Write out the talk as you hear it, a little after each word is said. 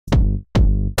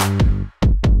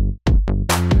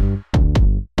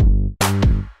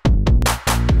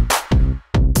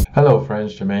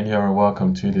friends, Jermaine here and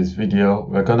welcome to this video.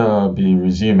 We're gonna be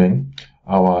resuming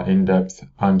our in-depth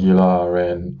Angular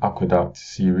and Aqueduct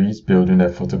series, building a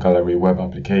photo gallery web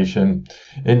application.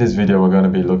 In this video, we're gonna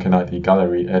be looking at the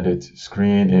gallery edit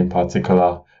screen, in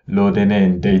particular, loading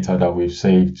in data that we've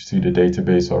saved to the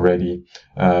database already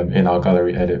in our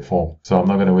gallery edit form. So I'm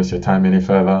not gonna waste your time any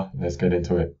further. Let's get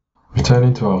into it.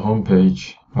 Returning to our home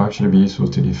page, it'll actually be useful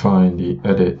to define the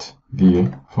edit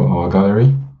view for our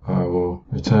gallery. I will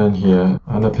return here,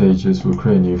 and the pages will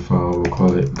create a new file. We'll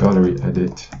call it gallery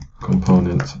edit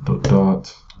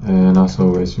component.dart, and as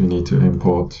always we need to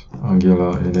import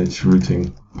Angular in its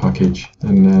routing package,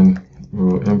 and then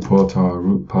we'll import our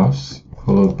root paths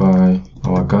followed by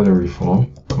our gallery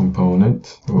form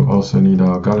component. We'll also need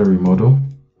our gallery model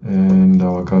and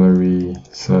our gallery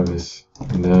service,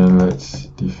 and then let's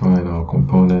define our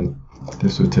component.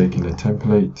 This will take in a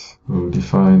template. We'll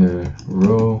define a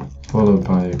row followed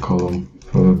by a column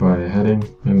followed by a heading,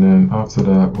 and then after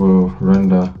that we'll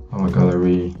render our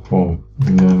gallery form,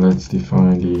 and then let's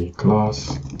define the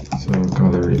class, so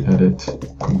gallery edit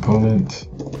component.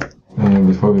 And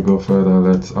before we go further,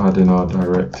 let's add in our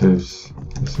directives.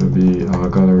 This will be our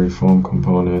gallery form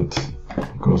component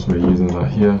because we're using that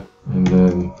here, and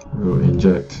then we'll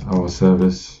inject our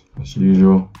service as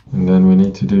usual, and then we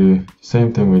need to do the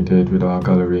same thing we did with our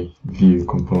gallery view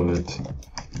component.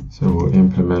 So we'll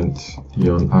implement the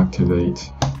onActivate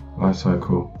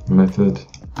lifecycle method,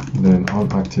 and then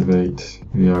onActivate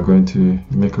we are going to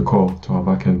make a call to our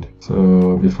backend.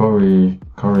 So before we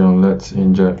carry on, let's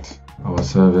inject our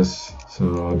service.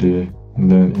 So I'll do, and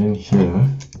then in here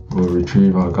we'll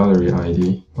retrieve our gallery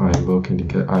ID by invoking the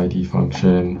getID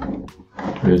function,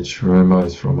 which remember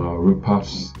is from our root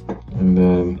paths, and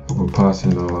then we'll pass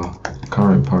in our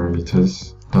current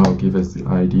parameters. That will give us the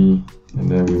ID, and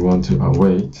then we want to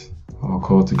await our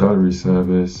call to gallery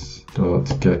service dot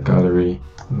get gallery,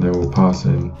 and then we'll pass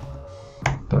in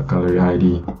that gallery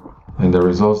ID, and the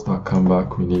results that come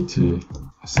back we need to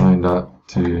assign that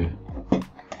to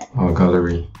our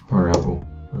gallery variable.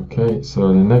 Okay, so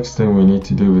the next thing we need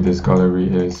to do with this gallery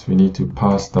is we need to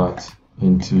pass that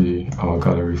into our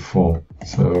gallery form.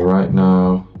 So right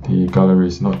now the gallery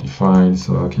is not defined,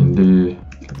 so I can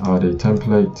add a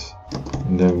template,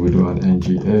 and then we do an ng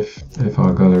if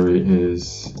our gallery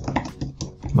is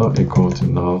not equal to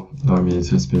null, that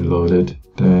means it's been loaded,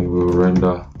 then we'll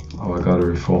render our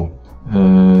gallery form,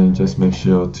 and just make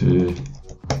sure to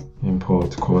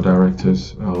import core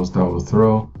directives, else that will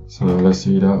throw. So let's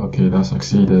see that. Okay, that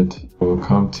succeeded. We'll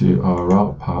come to our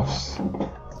route paths.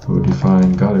 We'll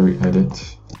define gallery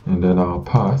edit, and then our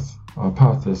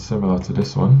path is similar to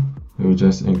this one. We'll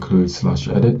just include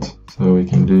 /edit, so we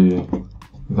can do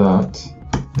that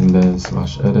and then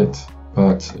 /edit,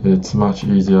 but it's much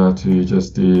easier to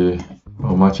just do,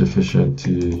 or much efficient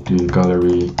to do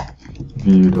gallery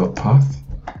view.path.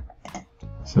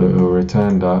 So it will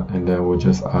return that, and then we'll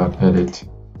just add edit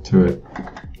to it.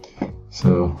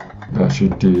 So that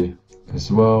should do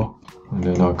as well, and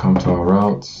then I'll come to our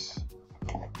routes,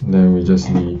 and then we just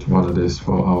need one of this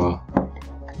for our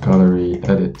gallery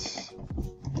edit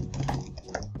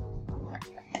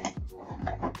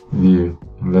view,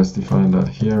 and let's define that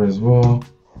here as well,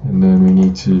 and then we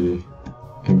need to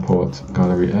import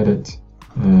gallery edit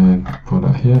and put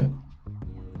that here,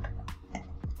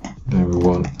 then we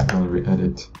want gallery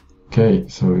edit. Okay,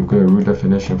 so we've got a root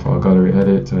definition for our gallery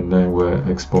edit, and then we're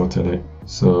exporting it.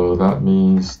 So that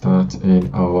means that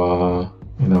in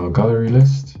our gallery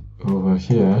list over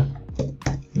here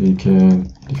we can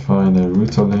define a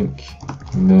router link,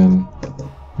 and then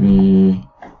we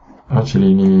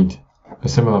actually need a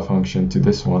similar function to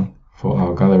this one for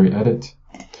our gallery edit.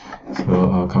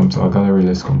 So I'll come to our gallery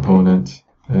list component,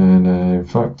 and in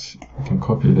fact I can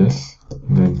copy this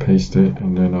and then paste it,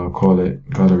 and then I'll call it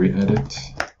gallery edit,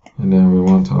 and then we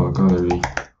want our gallery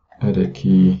edit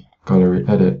key, gallery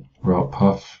edit route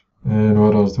path. And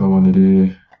what else do I want to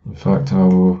do? In fact, I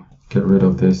will get rid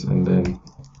of this, and then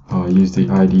I'll use the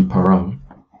ID param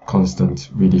constant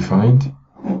we defined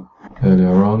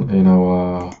earlier on in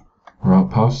our route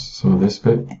paths. So this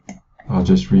bit, I'll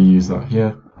just reuse that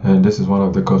here. And this is one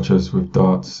of the gotchas with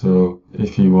Dart. So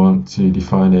if you want to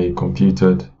define a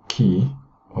computed key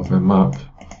of a map,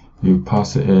 you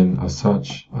pass it in as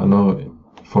such. I know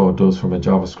for those from a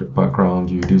JavaScript background,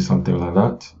 you do something like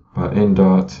that, but in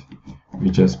Dart, we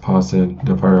just pass in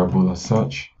the variable as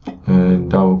such, and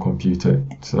that will compute it.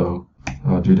 So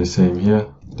I'll do the same here,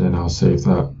 then I'll save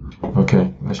that.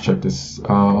 Okay, let's check this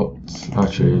out.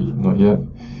 Actually, not yet.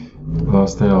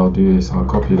 Last thing I'll do is I'll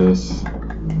copy this,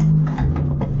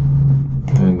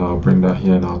 and I'll bring that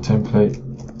here in our template,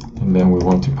 and then we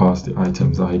want to pass the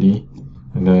items ID,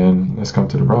 and then let's come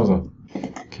to the browser.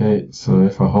 Okay, so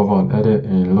if I hover on edit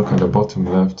and look at the bottom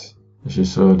left, it should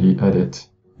show the edit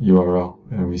URL,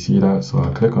 and we see that. So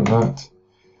I click on that,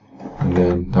 and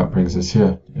then that brings us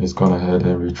here. It's gone ahead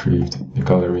and retrieved the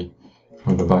gallery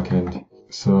from the back end.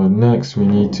 So next we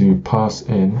need to pass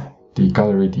in the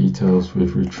gallery details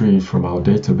we've retrieved from our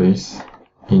database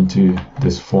into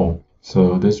this form.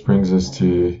 So this brings us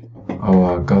to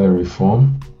our gallery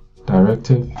form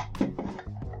directive,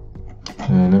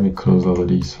 and let me close all of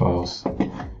these files.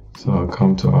 So I'll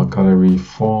come to our gallery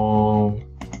form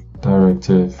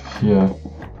directive here,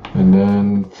 and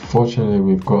then fortunately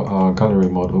we've got our gallery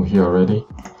model here already.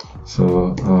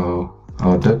 So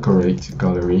I'll decorate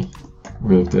gallery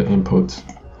with the input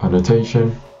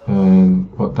annotation,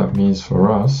 and what that means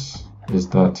for us is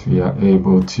that we are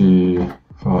able to,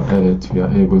 for our edit, we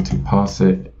are able to pass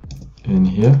it in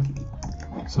here.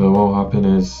 So what will happen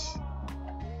is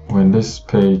when this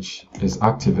page is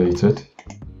activated,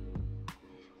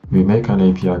 we make an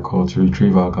API call to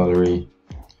retrieve our gallery,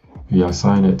 we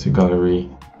assign it to gallery,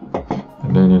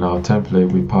 and then in our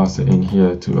template we pass it in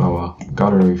here to our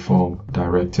gallery form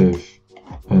directive,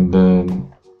 and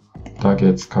then that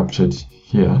gets captured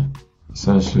here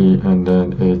essentially, and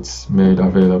then it's made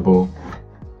available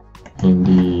in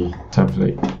the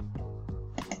template.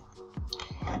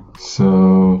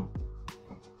 So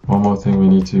one more thing we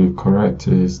need to correct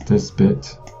is this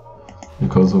bit,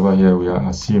 because over here we are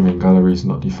assuming gallery is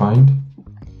not defined.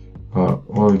 But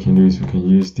what we can do is we can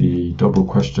use the double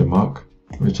question mark,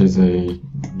 which is a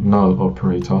null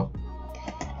operator.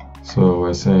 So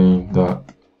we're saying that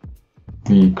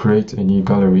we create a new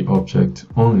gallery object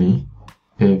only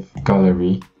if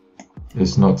gallery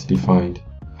is not defined.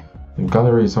 If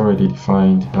gallery is already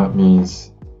defined, that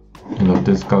means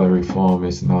this gallery form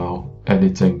is now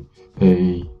editing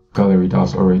a gallery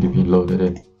that's already been loaded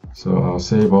in. So I'll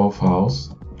save all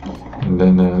files, and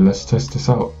then let's test this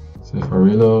out. So if I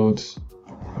reload,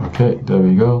 okay, there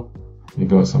we go. We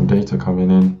got some data coming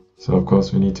in. So of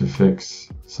course we need to fix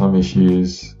some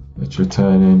issues. It's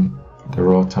returning the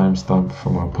raw timestamp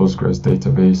from our Postgres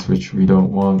database, which we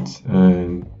don't want,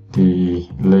 and the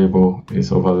label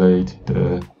is overlaid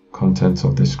the contents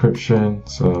of description.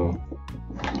 So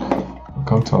we'll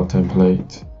come to our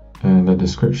template, and the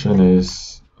description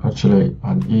is actually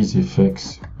an easy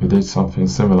fix. We did something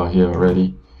similar here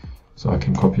already, so I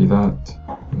can copy that,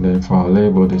 and then for our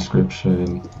label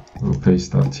description we'll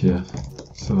paste that here.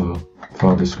 So if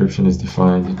our description is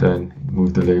defined, then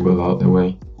move the label out the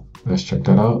way. Let's check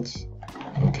that out.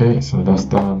 Okay, so that's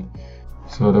done.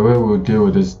 So the way we'll deal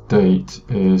with this date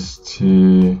is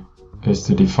to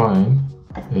define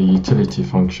a utility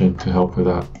function to help with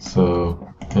that. So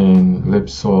in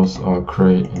libsource I'll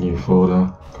create a new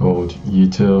folder called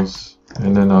utils,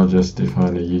 and then I'll just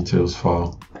define a utils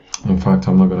file. In fact,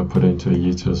 I'm not going to put it into a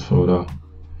utils folder.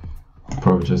 I'll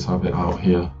probably just have it out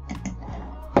here,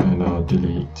 and I'll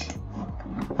delete.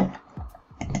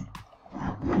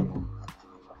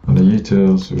 On the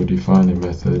utils we'll define a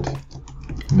method,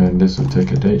 and then this will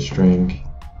take a date string,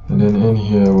 and then in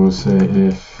here we'll say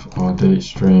if our date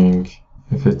string,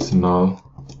 if it's null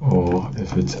or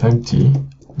if it's empty,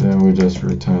 then we'll just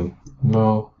return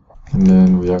null, and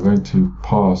then we are going to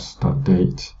pass that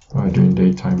date by doing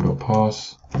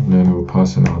datetime.parse, and then we'll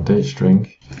pass in our date string.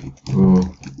 We'll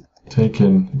take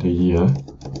in the year,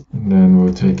 and then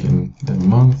we'll take in the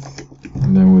month,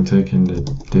 and then we'll take in the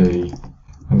day,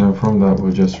 and then from that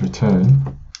we'll just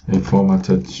return a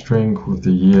formatted string with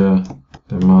the year,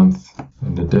 the month,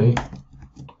 and the day,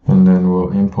 and then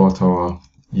we'll import our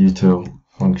util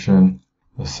function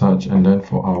as such. And then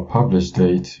for our published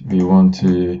date, we want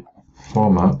to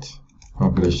format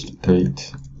published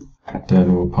date,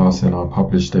 then we'll pass in our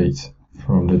published date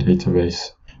from the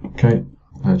database. Okay,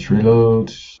 let's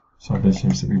reload. Something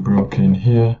seems to be broken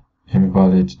here.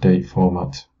 Invalid date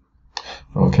format.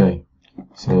 Okay,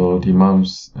 so the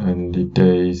months and the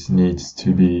days needs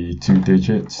to be 2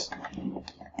 digits.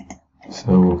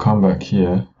 So we'll come back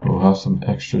here, we'll have some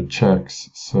extra checks.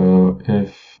 So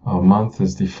if our month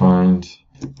is defined,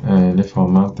 and if our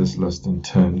month is less than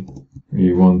 10,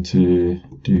 we want to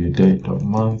do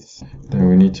date.month, then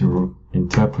we need to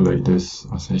interpolate this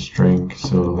as a string,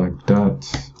 so like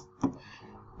that.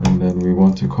 And then we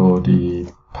want to call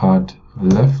the pad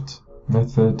left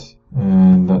method,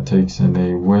 and that takes in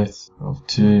a width of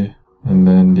 2, and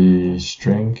then the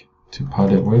string to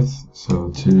pad it with,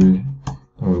 so 2, and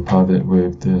we'll pad it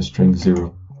with the string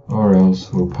 0, or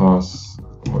else we'll pass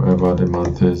whatever the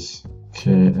month is.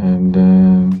 Okay, and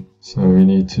then so we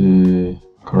need to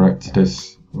correct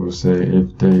this. We'll say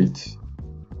if date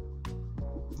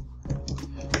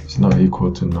is not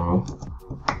equal to null,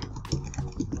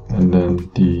 and then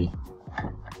the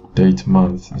date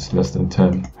month is less than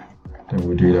 10, then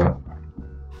we'll do that.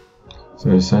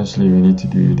 So essentially we need to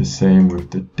do the same with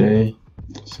the day.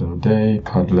 So day,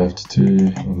 pad left 2,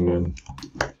 and then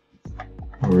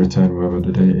we'll return whatever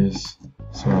the day is.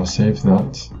 So I'll save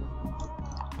that,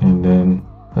 and then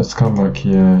let's come back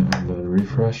here and then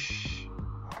refresh,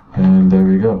 and there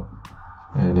we go,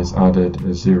 and it's added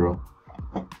a 0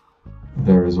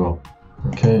 there as well.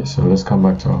 Okay, so let's come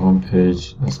back to our home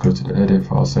page. Let's go to the edit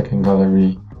for our second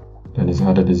gallery, then it's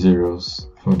added the zeros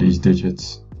for these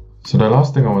digits. So the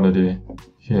last thing I want to do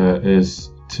here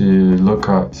is to look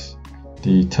at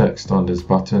the text on this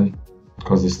button,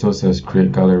 because it still says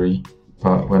create gallery,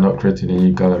 but we're not creating a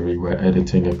new gallery, we're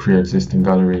editing a pre-existing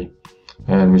gallery.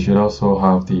 And we should also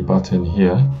have the button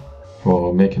here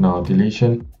for making our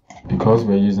deletion. Because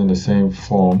we're using the same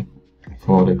form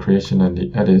for the creation and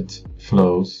the edit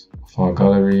flows for our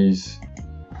galleries,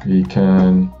 we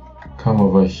can come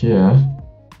over here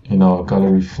in our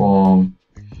gallery form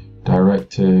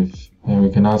directive, and we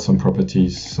can add some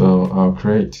properties. So I'll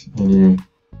create a new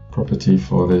property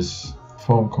for this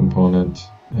form component,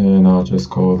 and I'll just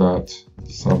call that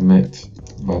submit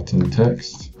button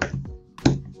text.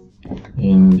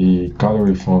 In the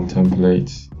gallery form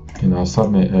template, in our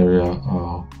submit area,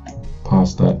 I'll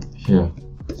pass that here.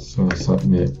 So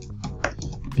submit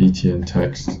btn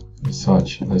text as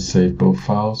such. Let's save both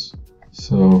files.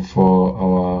 So for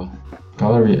our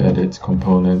gallery edit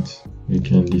component, we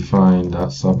can define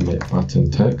that submit button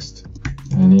text,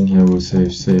 and in here we'll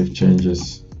save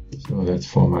changes. So let's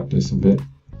format this a bit.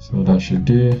 So that should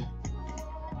do.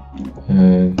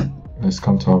 And let's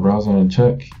come to our browser and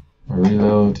check. I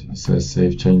reload, it says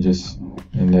save changes.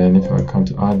 And then if I come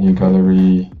to add new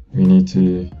gallery, we need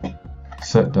to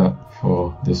set that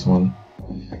for this one.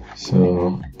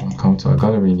 So I'll come to our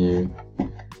gallery new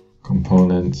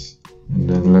components, and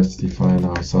then let's define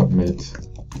our submit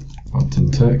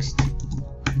button text.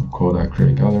 We'll call that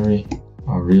create gallery.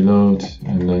 I'll reload,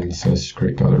 and then it says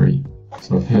create gallery.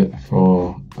 So here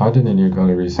for adding a new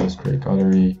gallery, it says create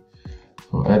gallery.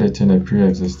 For editing a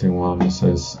pre-existing one, it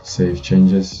says save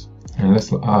changes. And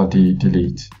let's add the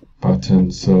delete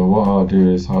button. So what I'll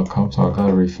do is I'll come to our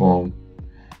gallery form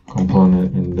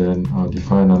component, and then I'll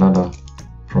define another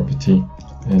property,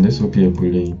 and this will be a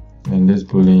boolean, and this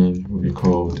boolean will be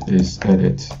called is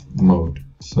edit mode.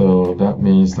 So that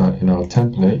means that in our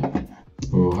template,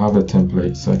 we'll have a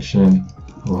template section,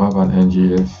 we'll have an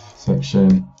ngIf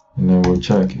section, and then we'll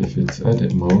check if it's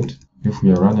edit mode. If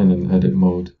we are running in edit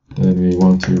mode, then we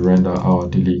want to render our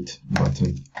delete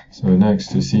button. So next,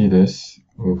 to see this,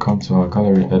 we'll come to our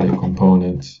gallery edit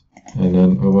component, and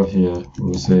then over here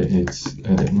we'll say it's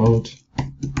edit mode,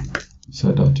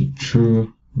 set that to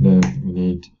true. Then we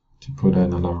need to put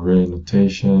in an array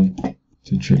notation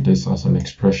to treat this as an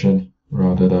expression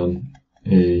rather than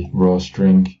a raw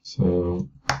string. So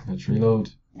let's reload,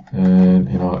 and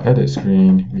in our edit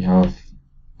screen we have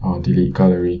our delete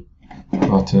gallery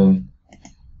button,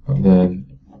 but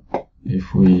then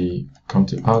if we come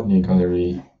to add new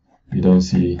gallery, we don't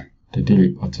see the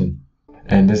delete button.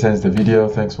 And this ends the video.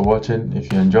 Thanks for watching.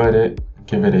 If you enjoyed it,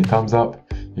 give it a thumbs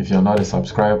up. If you're not a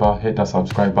subscriber, hit that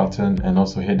subscribe button, and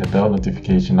also hit the bell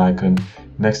notification icon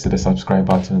next to the subscribe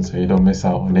button so you don't miss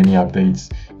out on any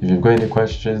updates. If you've got any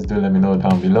questions, do let me know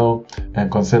down below,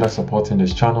 and consider supporting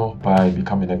this channel by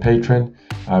becoming a patron.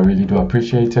 I really do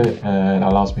appreciate it, and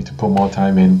allows me to put more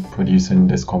time in producing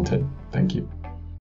this content. Thank you.